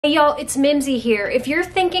Hey y'all, it's Mimsy here. If you're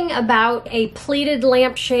thinking about a pleated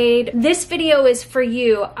lampshade, this video is for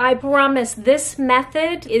you. I promise this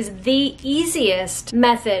method is the easiest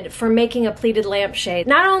method for making a pleated lampshade.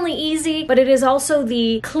 Not only easy, but it is also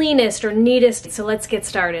the cleanest or neatest. So let's get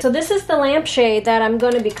started. So this is the lampshade that I'm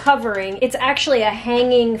going to be covering. It's actually a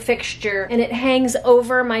hanging fixture and it hangs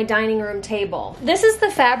over my dining room table. This is the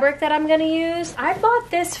fabric that I'm going to use. I bought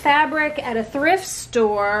this fabric at a thrift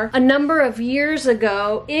store a number of years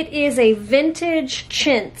ago. It is a vintage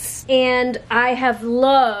chintz, and I have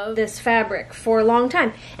loved this fabric for a long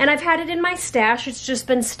time. And I've had it in my stash. It's just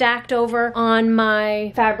been stacked over on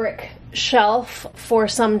my fabric shelf for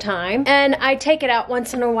some time, and I take it out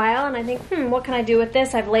once in a while and I think, what can I do with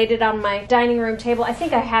this? I've laid it on my dining room table. I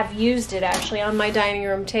think I have used it actually on my dining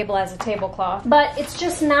room table as a tablecloth, but it's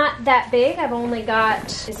just not that big. I've only got,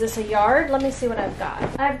 is this a yard? Let me see what I've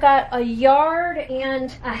got. I've got a yard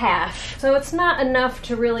and a half, so it's not enough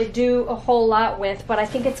to really do a whole lot with, but I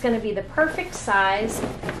think it's going to be the perfect size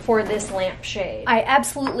for this lampshade. I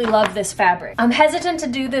absolutely love this fabric. I'm hesitant to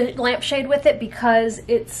do the lampshade with it because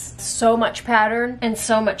it's so much pattern and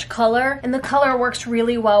so much color, and the color works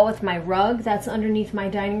really well with my rug that's underneath my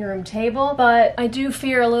dining room table, but I do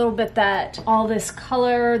fear a little bit that all this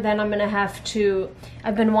color, then I'm gonna have to,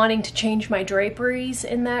 I've been wanting to change my draperies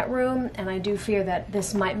in that room, and I do fear that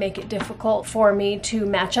this might make it difficult for me to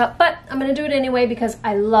match up, but I'm gonna do it anyway because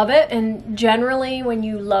I love it. And generally when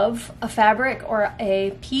you love a fabric or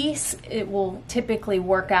a piece, it will typically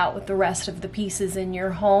work out with the rest of the pieces in your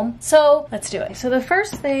home. So let's do it. So the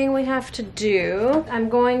first thing we have to do, I'm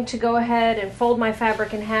going to go ahead and fold my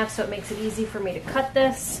fabric in half so it makes it easy for me to cut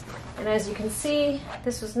this. And as you can see,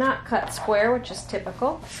 this was not cut square, which is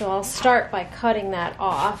typical. So I'll start by cutting that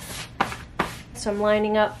off. So I'm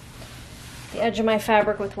lining up the edge of my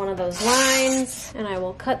fabric with one of those lines, and I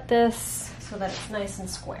will cut this so that it's nice and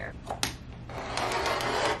square.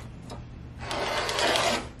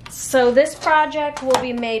 So this project will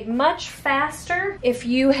be made much faster if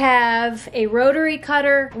you have a rotary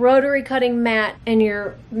cutter, rotary cutting mat, and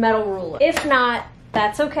your metal ruler. If not,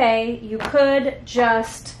 that's okay. You could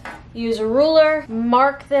just use a ruler,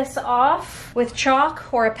 mark this off with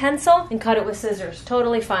chalk or a pencil, and cut it with scissors.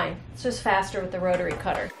 Totally fine. It's just faster with the rotary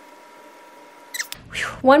cutter.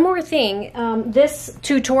 One more thing, this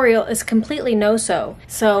tutorial is completely no-sew.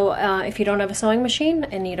 So if you don't have a sewing machine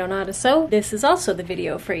and you don't know how to sew, this is also the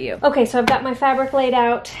video for you. Okay, so I've got my fabric laid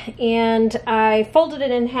out and I folded it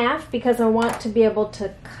in half because I want to be able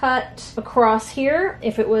to cut across here.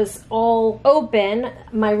 If it was all open,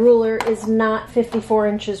 my ruler is not 54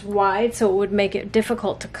 inches wide, so it would make it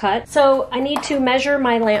difficult to cut. So I need to measure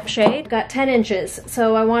my lampshade. I've got 10 inches,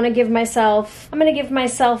 so I want to give myself, I'm going to give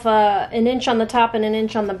myself an inch on the top and an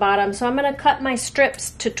inch on the bottom. So I'm going to cut my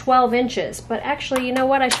strips to 12 inches. But actually, you know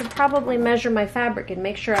what? I should probably measure my fabric and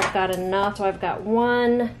make sure I've got enough. So I've got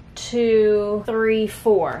 1, 2, 3,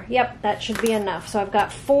 4. Yep, that should be enough. So I've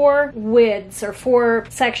got 4 widths or 4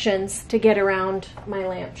 sections to get around my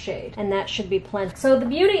lampshade, and that should be plenty. So the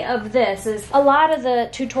beauty of this is a lot of the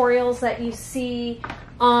tutorials that you see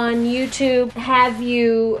on YouTube have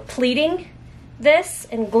you pleating this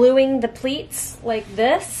and gluing the pleats like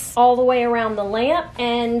this all the way around the lamp,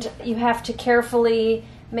 and you have to carefully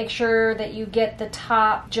make sure that you get the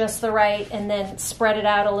top just the right and then spread it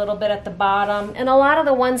out a little bit at the bottom. And a lot of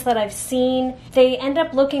the ones that I've seen, they end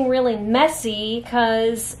up looking really messy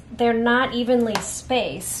because they're not evenly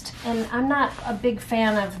spaced, and I'm not a big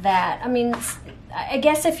fan of that. I mean, I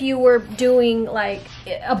guess if you were doing like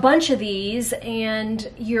a bunch of these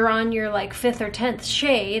and you're on your like 5th or 10th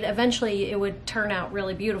shade, eventually it would turn out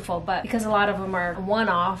really beautiful, but because a lot of them are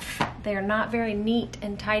one-off, they're not very neat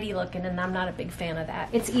and tidy looking, and I'm not a big fan of that.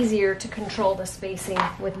 It's easier to control the spacing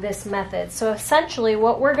with this method. So essentially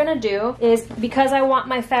what we're gonna do is, because I want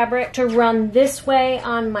my fabric to run this way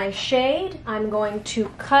on my shade, I'm going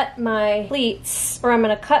to cut my pleats, or I'm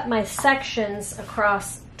gonna cut my sections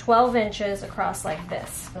across 12 inches across like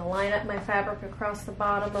this. I'm gonna line up my fabric across the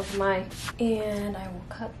bottom of my, and I will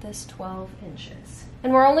cut this 12 inches.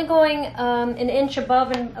 And we're only going an inch above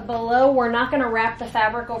and below. We're not gonna wrap the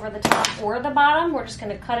fabric over the top or the bottom. We're just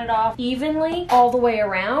gonna cut it off evenly all the way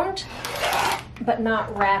around, but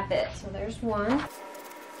not wrap it. So there's one.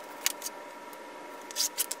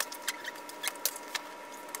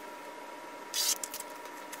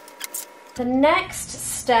 The next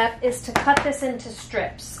step is to cut this into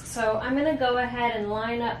strips. So I'm going to go ahead and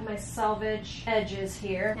line up my selvage edges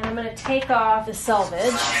here, and I'm going to take off the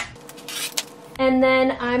selvage, and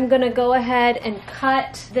then I'm going to go ahead and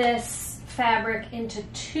cut this fabric into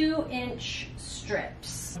 2-inch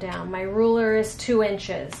strips. Down. My ruler is 2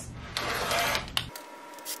 inches.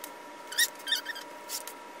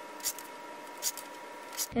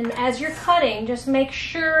 And as you're cutting, just make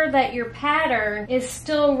sure that your pattern is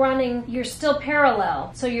still running, you're still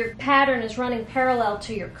parallel. So your pattern is running parallel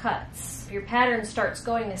to your cuts. If your pattern starts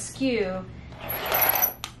going askew,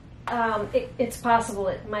 it's possible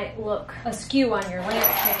it might look askew on your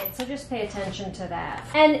lampshade, so just pay attention to that.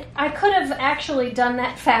 And I could have actually done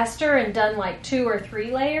that faster and done like 2 or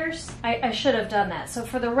 3 layers. I should have done that. So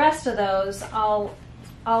for the rest of those, I'll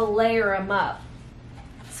layer them up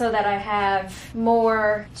so that I have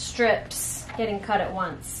more strips getting cut at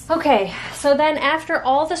once. Okay, so then after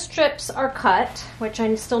all the strips are cut, which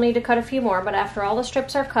I still need to cut a few more, but after all the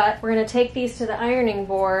strips are cut, we're gonna take these to the ironing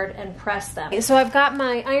board and press them. So I've got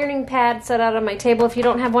my ironing pad set out on my table. If you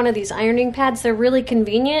don't have one of these ironing pads, they're really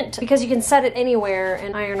convenient because you can set it anywhere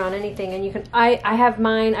and iron on anything. And you can, I have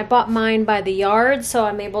mine, I bought mine by the yard, so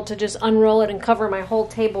I'm able to just unroll it and cover my whole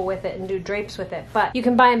table with it and do drapes with it. But you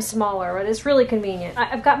can buy them smaller, but it's really convenient.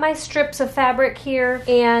 I've got my strips of fabric here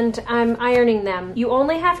and I'm ironing them. You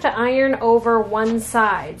only have to iron over one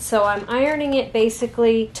side. So I'm ironing it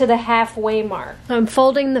basically to the halfway mark. I'm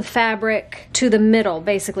folding the fabric to the middle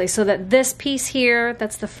basically so that this piece here,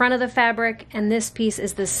 that's the front of the fabric, and this piece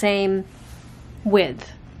is the same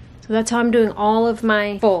width. So that's how I'm doing all of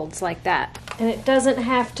my folds, like that. And it doesn't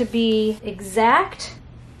have to be exact.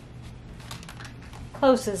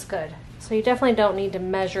 Close is good. So you definitely don't need to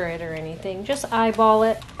measure it or anything. Just eyeball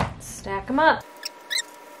it, stack them up.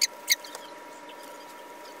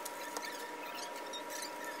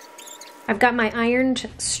 I've got my ironed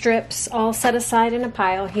strips all set aside in a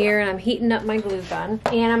pile here, and I'm heating up my glue gun.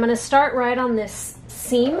 And I'm gonna start right on this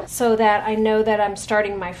seam so that I know that I'm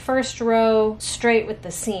starting my first row straight with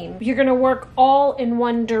the seam. You're gonna work all in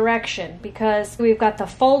one direction because we've got the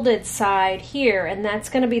folded side here, and that's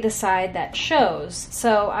gonna be the side that shows.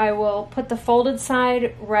 So I will put the folded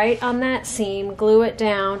side right on that seam, glue it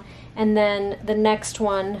down, and then the next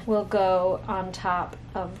one will go on top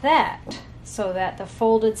of that, so that the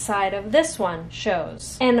folded side of this one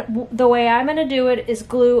shows. And the way I'm gonna do it is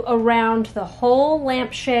glue around the whole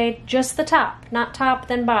lampshade, just the top, not top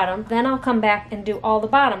then bottom. Then I'll come back and do all the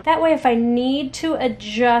bottom. That way if I need to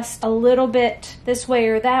adjust a little bit this way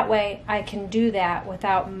or that way, I can do that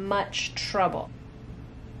without much trouble.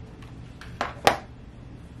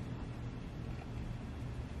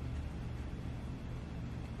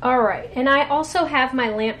 Alright, and I also have my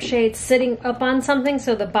lampshade sitting up on something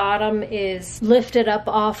so the bottom is lifted up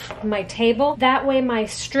off my table. That way my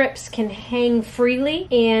strips can hang freely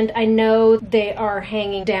and I know they are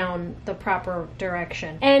hanging down the proper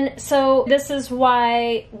direction. And so this is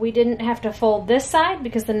why we didn't have to fold this side,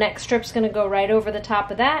 because the next strip's going to go right over the top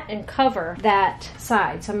of that and cover that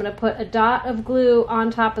side. So I'm going to put a dot of glue on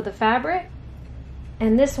top of the fabric,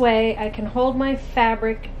 and this way I can hold my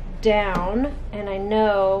fabric down and I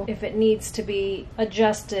know if it needs to be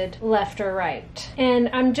adjusted left or right. And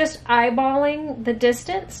I'm just eyeballing the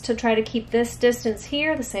distance to try to keep this distance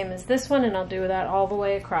here the same as this one, and I'll do that all the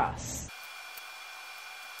way across.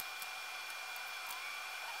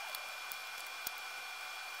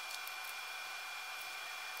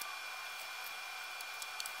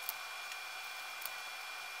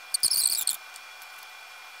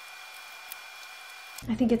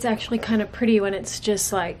 I think it's actually kind of pretty when it's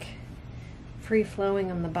just like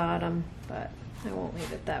free-flowing on the bottom, but I won't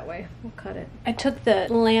leave it that way. We'll cut it. I took the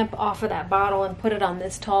lamp off of that bottle and put it on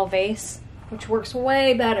this tall vase, which works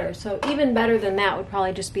way better. So even better than that would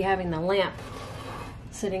probably just be having the lamp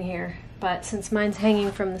sitting here. But since mine's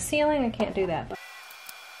hanging from the ceiling, I can't do that.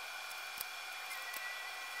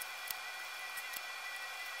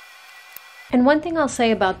 And one thing I'll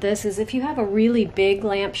say about this is if you have a really big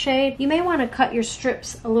lampshade, you may want to cut your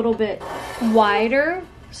strips a little bit wider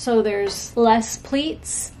so there's less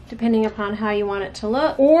pleats, depending upon how you want it to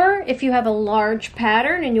look. Or if you have a large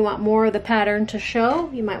pattern and you want more of the pattern to show,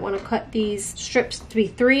 you might want to cut these strips to be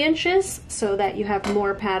 3 inches so that you have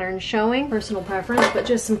more pattern showing. Personal preference, but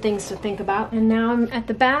just some things to think about. And now I'm at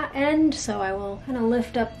the back end, so I will kind of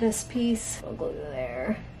lift up this piece. We'll glue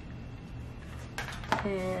there.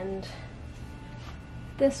 And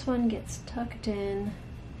this one gets tucked in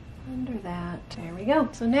under that. There we go.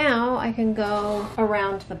 So now I can go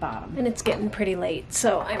around the bottom, and it's getting pretty late,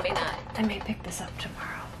 so I may pick this up tomorrow.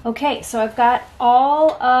 Okay, so I've got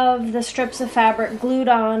all of the strips of fabric glued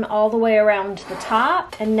on all the way around the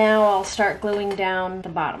top, and now I'll start gluing down the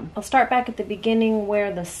bottom. I'll start back at the beginning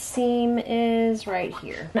where the seam is, right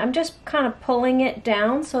here. I'm just kind of pulling it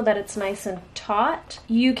down so that it's nice and taut.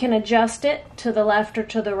 You can adjust it to the left or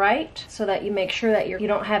to the right so that you make sure that you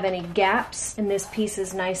don't have any gaps, and this piece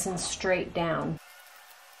is nice and straight down.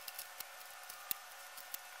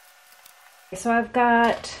 So I've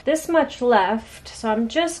got this much left, so I'm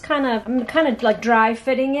kind of like dry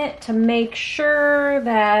fitting it to make sure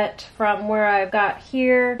that from where I've got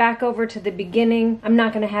here back over to the beginning, I'm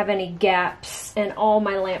not going to have any gaps and all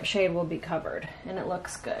my lampshade will be covered, and it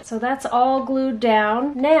looks good. So that's all glued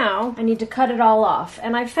down. Now I need to cut it all off,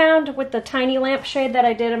 and I found with the tiny lampshade that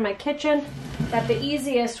I did in my kitchen that the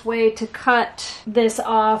easiest way to cut this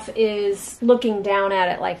off is looking down at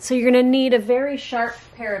it like so. You're going to need a very sharp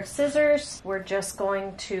pair of scissors. We're just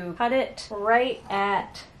going to cut it right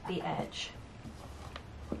at the edge.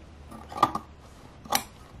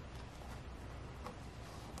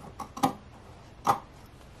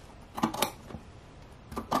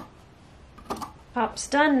 Top's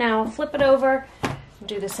done. Now flip it over.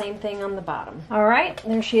 Do the same thing on the bottom. All right,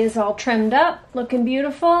 there she is, all trimmed up, looking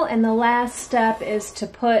beautiful. And the last step is to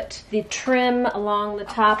put the trim along the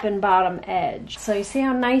top and bottom edge. So you see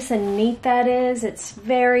how nice and neat that is? It's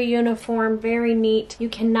very uniform, very neat. You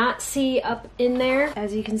cannot see up in there.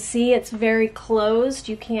 As you can see, it's very closed.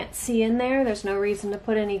 You can't see in there. There's no reason to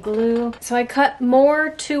put any glue. So I cut more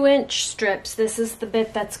 2-inch strips. This is the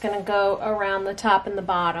bit that's gonna go around the top and the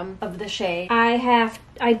bottom of the shade.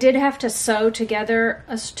 I did have to sew together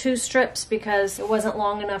 2 strips because it wasn't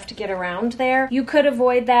long enough to get around there. You could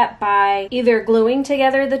avoid that by either gluing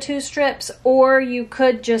together the 2 strips, or you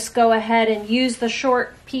could just go ahead and use the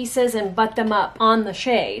short pieces and butt them up on the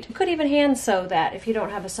shade. You could even hand sew that if you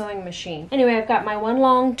don't have a sewing machine. Anyway, I've got my one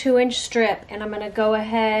long 2-inch strip, and I'm gonna go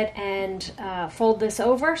ahead and fold this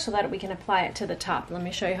over so that we can apply it to the top. Let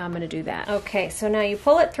me show you how I'm gonna do that. Okay, so now you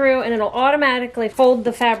pull it through and it'll automatically fold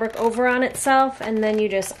the fabric over on itself, and then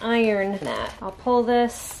you just iron that. I'll pull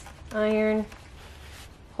this, iron,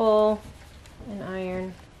 pull, and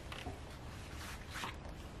iron.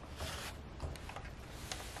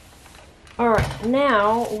 All right,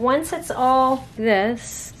 now once it's all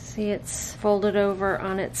this, see it's folded over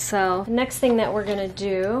on itself. The next thing that we're gonna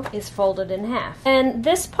do is fold it in half. And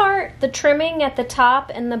this part, the trimming at the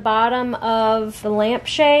top and the bottom of the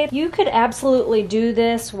lampshade, you could absolutely do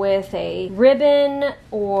this with a ribbon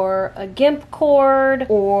or a gimp cord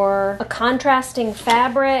or a contrasting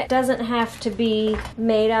fabric. It doesn't have to be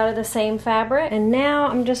made out of the same fabric. And now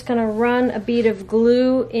I'm just gonna run a bead of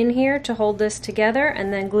glue in here to hold this together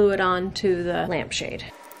and then glue it on to the lampshade.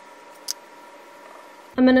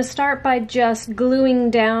 I'm going to start by just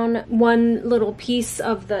gluing down one little piece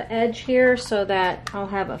of the edge here so that I'll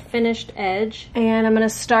have a finished edge. And I'm going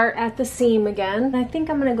to start at the seam again. I think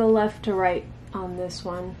I'm going to go left to right on this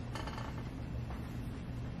one.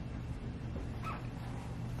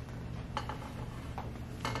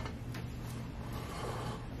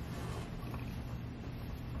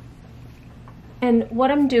 And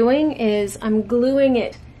what I'm doing is I'm gluing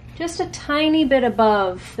it just a tiny bit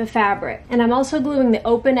above the fabric. And I'm also gluing the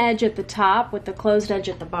open edge at the top with the closed edge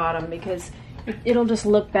at the bottom because it'll just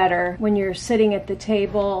look better when you're sitting at the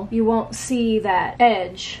table. You won't see that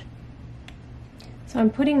edge. So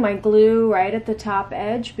I'm putting my glue right at the top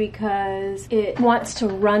edge because it wants to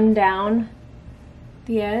run down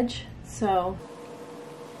the edge. So,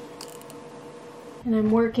 and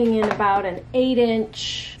I'm working in about an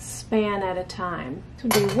 8-inch span at a time. It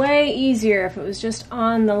would be way easier if it was just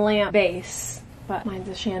on the lamp base, but mine's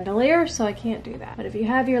a chandelier, so I can't do that. But if you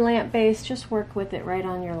have your lamp base, just work with it right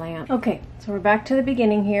on your lamp. Okay, so we're back to the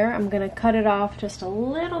beginning here. I'm gonna cut it off just a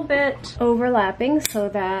little bit overlapping so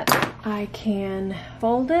that I can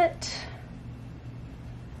fold it,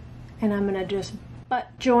 and I'm gonna just butt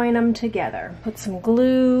join them together. Put some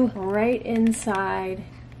glue right inside,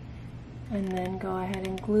 and then go ahead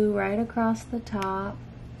and glue right across the top.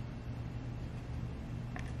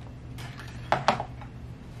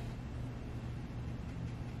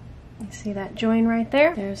 See that join right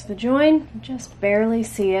there? There's the join. Just barely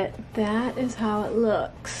see it. That is how it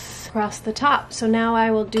looks across the top. So now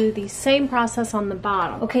I will do the same process on the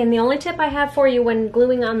bottom. Okay, and the only tip I have for you when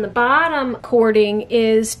gluing on the bottom cording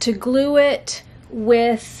is to glue it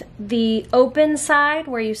with the open side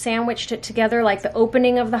where you sandwiched it together, like the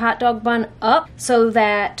opening of the hot dog bun up, so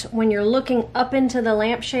that when you're looking up into the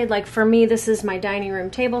lampshade, like for me this is my dining room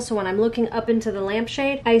table, so when I'm looking up into the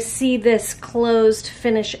lampshade I see this closed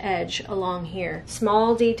finish edge along here.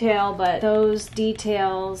 Small detail, but those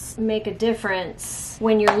details make a difference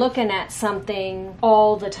when you're looking at something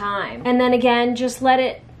all the time. And then again, just let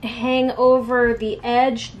it hang over the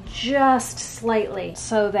edge just slightly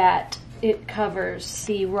so that it covers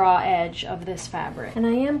the raw edge of this fabric. And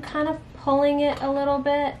I am kind of pulling it a little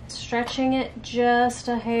bit, stretching it just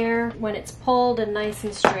a hair. When it's pulled and nice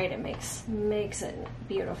and straight, it makes it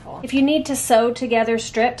beautiful. If you need to sew together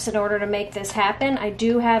strips in order to make this happen, I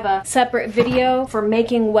do have a separate video for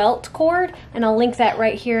making welt cord, and I'll link that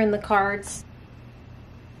right here in the cards.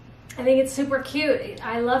 I think it's super cute.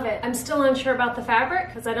 I love it. I'm still unsure about the fabric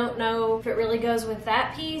because I don't know if it really goes with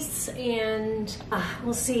that piece, and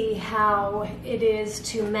we'll see how it is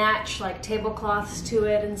to match like tablecloths to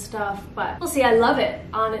it and stuff, but we'll see. I love it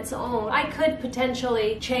on its own. I could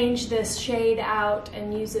potentially change this shade out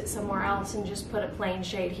and use it somewhere else and just put a plain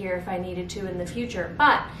shade here if I needed to in the future,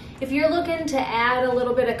 but if you're looking to add a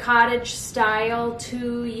little bit of cottage style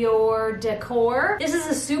to your decor, this is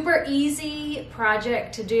a super easy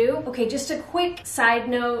project to do. Okay, just a quick side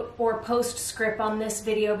note or postscript on this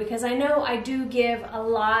video, because I know I do give a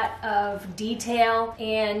lot of detail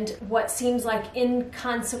and what seems like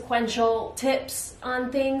inconsequential tips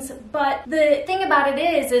on things, but the thing about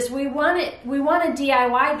it is we want to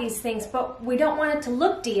DIY these things, but we don't want it to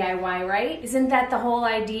look DIY, right? Isn't that the whole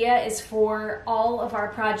idea, is for all of our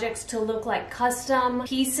projects to look like custom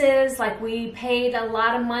pieces, like we paid a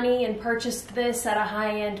lot of money and purchased this at a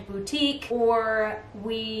high-end boutique, or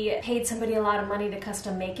we paid somebody a lot of money to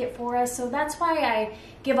custom make it for us. So that's why I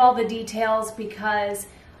give all the details, because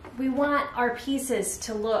we want our pieces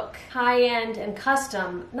to look high-end and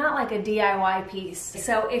custom, not like a DIY piece.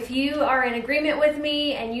 So if you are in agreement with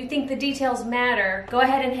me and you think the details matter, go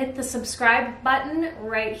ahead and hit the subscribe button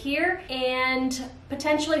right here, and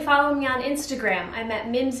potentially follow me on Instagram. I'm at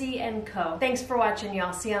Mimsy & Co. Thanks for watching,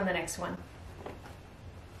 y'all. See you on the next one.